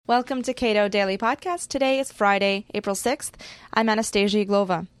Welcome to Cato Daily Podcast. Today is Friday, April 6th. I'm Anastasia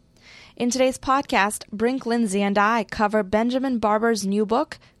Iglova. In today's podcast, Brink Lindsay and I cover Benjamin Barber's new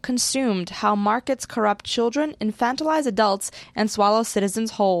book, Consumed: How Markets Corrupt Children, Infantilize Adults, and Swallow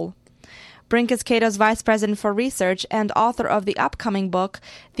Citizens Whole. Brink is Cato's Vice President for Research and author of the upcoming book,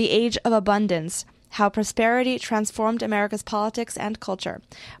 The Age of Abundance: How Prosperity Transformed America's Politics and Culture.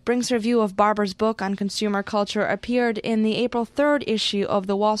 Brink's review of Barber's book on consumer culture appeared in the April 3rd issue of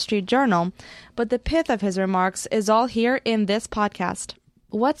the Wall Street Journal, but the pith of his remarks is all here in this podcast.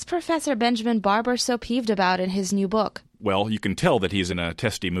 What's Professor Benjamin Barber so peeved about in his new book? Well, you can tell that he's in a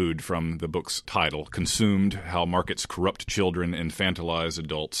testy mood from the book's title, Consumed: How Markets Corrupt Children, Infantilize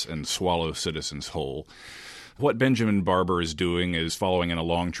Adults, and Swallow Citizens Whole. What Benjamin Barber is doing is following in a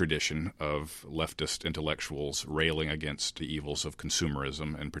long tradition of leftist intellectuals railing against the evils of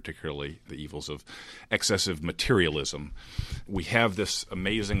consumerism, and particularly the evils of excessive materialism. We have this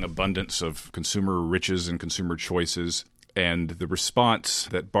amazing abundance of consumer riches and consumer choices, and the response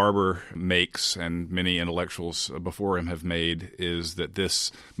that Barber makes, and many intellectuals before him have made, is that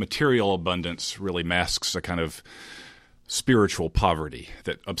this material abundance really masks a kind of spiritual poverty,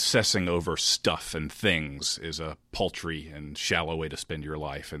 that obsessing over stuff and things is a paltry and shallow way to spend your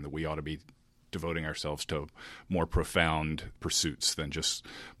life, and that we ought to be devoting ourselves to more profound pursuits than just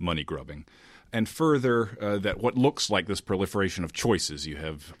money grubbing. And further, that what looks like this proliferation of choices — you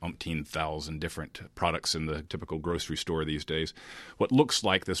have umpteen thousand different products in the typical grocery store these days — what looks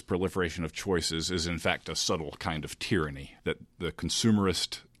like this proliferation of choices is in fact a subtle kind of tyranny, that the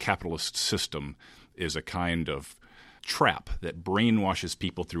consumerist capitalist system is a kind of trap that brainwashes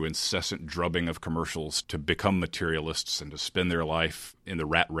people through incessant drubbing of commercials to become materialists and to spend their life in the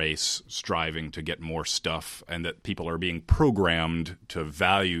rat race striving to get more stuff, and that people are being programmed to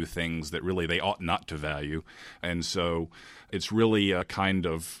value things that really they ought not to value. And so it's really a kind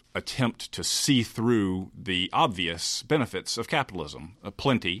of attempt to see through the obvious benefits of capitalism,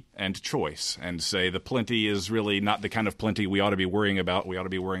 plenty and choice, and say the plenty is really not the kind of plenty we ought to be worrying about. We ought to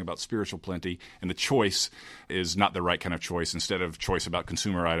be worrying about spiritual plenty, and the choice is not the right kind of choice. Instead of choice about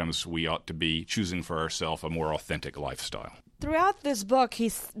consumer items, we ought to be choosing for ourselves a more authentic lifestyle. Throughout this book,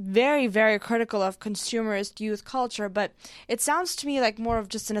 he's very, very critical of consumerist youth culture, but it sounds to me like more of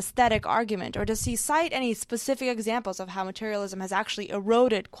just an aesthetic argument. Or does he cite any specific examples of how materialism has actually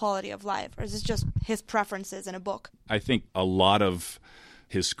eroded quality of life? Or is this just his preferences in a book? I think a lot of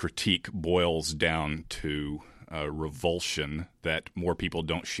his critique boils down to revulsion that more people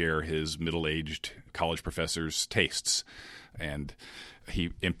don't share his middle-aged college professor's tastes. And he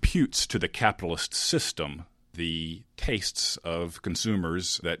imputes to the capitalist system the tastes of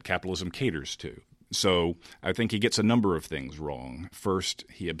consumers that capitalism caters to. So I think he gets a number of things wrong. First,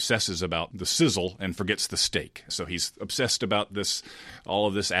 he obsesses about the sizzle and forgets the steak. So he's obsessed about all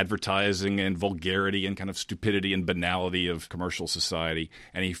of this advertising and vulgarity and kind of stupidity and banality of commercial society,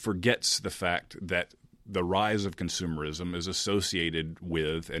 and he forgets the fact that the rise of consumerism is associated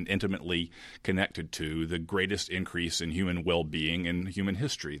with and intimately connected to the greatest increase in human well-being in human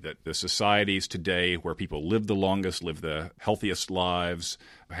history, that the societies today where people live the longest, live the healthiest lives,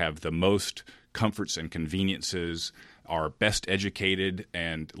 have the most comforts and conveniences, are best educated,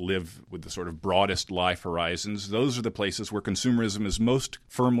 and live with the sort of broadest life horizons, those are the places where consumerism is most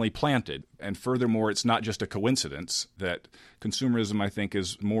firmly planted. And furthermore, it's not just a coincidence that consumerism, I think,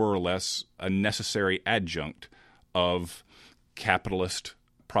 is more or less a necessary adjunct of capitalist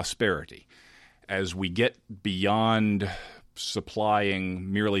prosperity. As we get beyond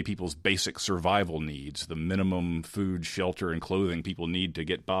supplying merely people's basic survival needs, the minimum food, shelter, and clothing people need to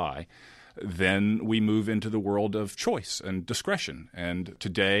get by, then we move into the world of choice and discretion. And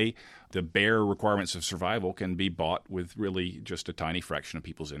today, the bare requirements of survival can be bought with really just a tiny fraction of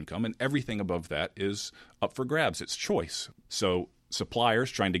people's income, and everything above that is up for grabs. It's choice. So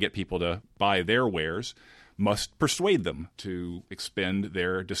suppliers trying to get people to buy their wares must persuade them to expend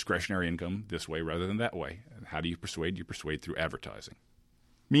their discretionary income this way rather than that way. And how do you persuade? You persuade through advertising.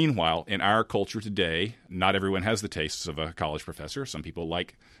 Meanwhile, in our culture today, not everyone has the tastes of a college professor. Some people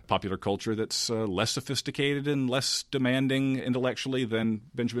like popular culture that's less sophisticated and less demanding intellectually than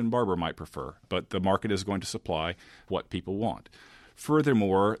Benjamin Barber might prefer. But the market is going to supply what people want.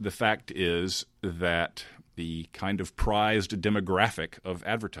 Furthermore, the fact is that the kind of prized demographic of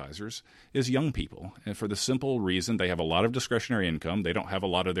advertisers is young people. And for the simple reason they have a lot of discretionary income. They don't have a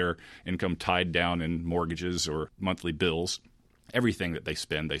lot of their income tied down in mortgages or monthly bills. Everything that they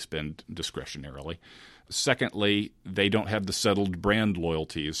spend discretionarily. Secondly, they don't have the settled brand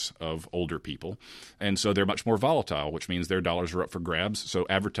loyalties of older people, and so they're much more volatile, which means their dollars are up for grabs, so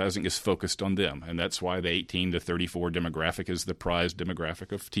advertising is focused on them, and that's why the 18 to 34 demographic is the prized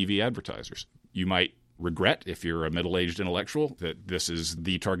demographic of TV advertisers. You might regret, if you're a middle-aged intellectual, that this is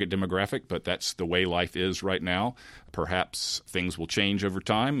the target demographic, but that's the way life is right now. Perhaps things will change over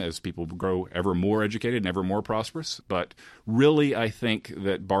time as people grow ever more educated and ever more prosperous. But really, I think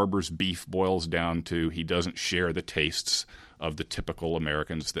that Barber's beef boils down to he doesn't share the tastes of the typical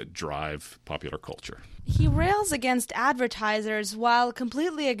Americans that drive popular culture. He rails against advertisers while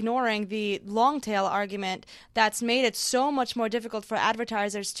completely ignoring the long-tail argument that's made it so much more difficult for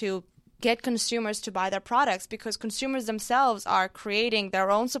advertisers to get consumers to buy their products because consumers themselves are creating their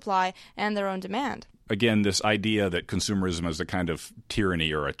own supply and their own demand. Again, this idea that consumerism is a kind of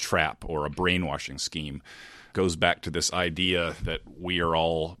tyranny or a trap or a brainwashing scheme goes back to this idea that we are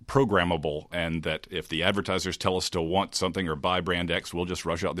all programmable and that if the advertisers tell us to want something or buy brand X, we'll just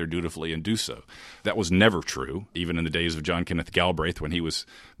rush out there dutifully and do so. That was never true. Even in the days of John Kenneth Galbraith, when he was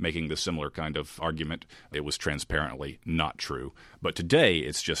making this similar kind of argument, it was transparently not true. But today,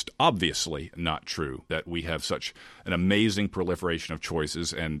 it's just obviously not true that we have such an amazing proliferation of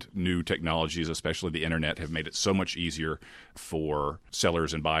choices, and new technologies, especially the internet, have made it so much easier for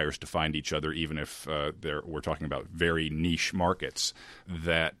sellers and buyers to find each other, even if we're talking about very niche markets,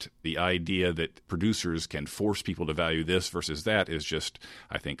 that the idea that producers can force people to value this versus that is just,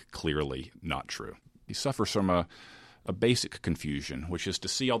 I think, clearly not true. He suffers from a basic confusion, which is to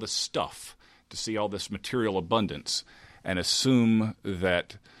see all this stuff, to see all this material abundance, and assume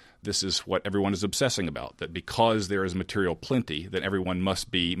that this is what everyone is obsessing about, that because there is material plenty, then everyone must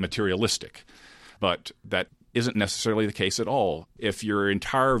be materialistic. But that isn't necessarily the case at all. If your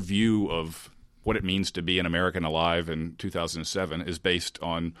entire view of what it means to be an American alive in 2007 is based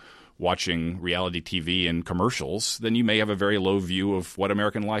on watching reality TV and commercials, then you may have a very low view of what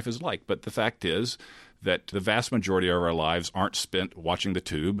American life is like. But the fact is that the vast majority of our lives aren't spent watching the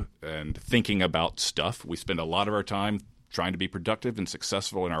tube and thinking about stuff. We spend a lot of our time trying to be productive and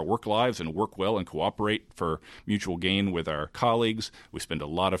successful in our work lives and work well and cooperate for mutual gain with our colleagues. We spend a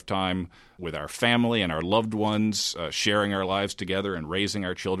lot of time with our family and our loved ones, sharing our lives together and raising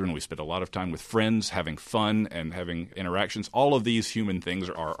our children. We spend a lot of time with friends, having fun and having interactions. All of these human things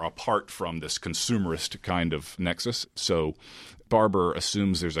are apart from this consumerist kind of nexus. So Barber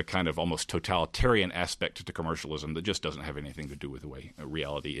assumes there's a kind of almost totalitarian aspect to commercialism that just doesn't have anything to do with the way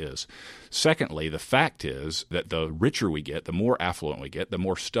reality is. Secondly, the fact is that the richer we get, the more affluent we get, the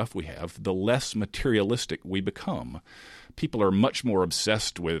more stuff we have, the less materialistic we become. People are much more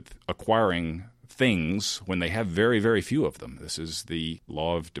obsessed with acquiring things when they have very, very few of them. This is the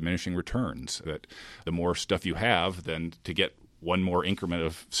law of diminishing returns, that the more stuff you have, then to get one more increment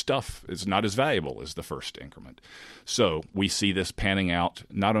of stuff is not as valuable as the first increment. So we see this panning out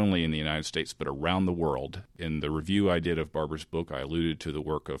not only in the United States but around the world. In the review I did of Barber's book, I alluded to the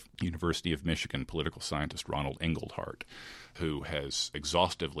work of University of Michigan political scientist Ronald Engelhardt, who has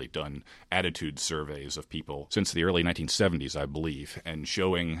exhaustively done attitude surveys of people since the early 1970s, I believe, and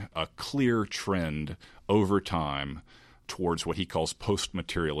showing a clear trend over time towards what he calls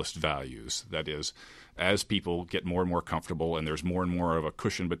post-materialist values. That is, as people get more and more comfortable and there's more and more of a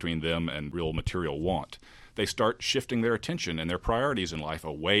cushion between them and real material want, they start shifting their attention and their priorities in life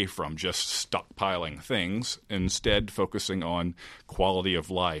away from just stockpiling things, instead focusing on quality of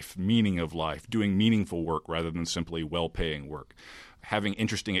life, meaning of life, doing meaningful work rather than simply well-paying work, having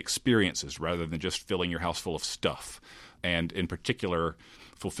interesting experiences rather than just filling your house full of stuff, and in particular,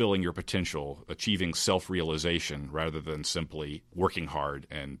 fulfilling your potential, achieving self-realization rather than simply working hard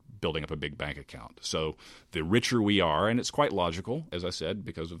and building up a big bank account. So the richer we are, and it's quite logical, as I said,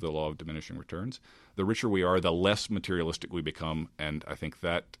 because of the law of diminishing returns, the richer we are, the less materialistic we become, and I think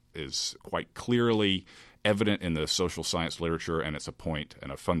that is quite clearly evident in the social science literature, and it's a point,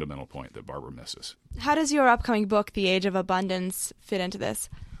 and a fundamental point, that Barber misses. How does your upcoming book, The Age of Abundance, fit into this?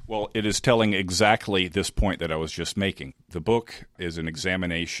 Well, it is telling exactly this point that I was just making. The book is an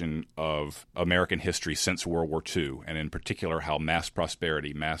examination of American history since World War II, and in particular how mass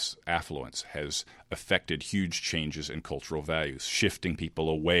prosperity, mass affluence has affected huge changes in cultural values, shifting people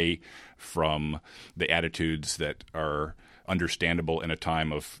away from the attitudes that are understandable in a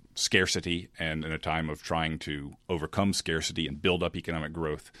time of scarcity and in a time of trying to overcome scarcity and build up economic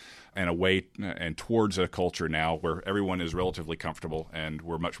growth, and away and towards a culture now where everyone is relatively comfortable and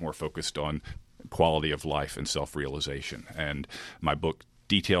we're much more focused on quality of life and self-realization. And my book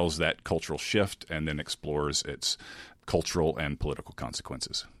details that cultural shift and then explores its cultural and political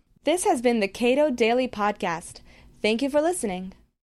consequences. This has been the Cato Daily Podcast. Thank you for listening.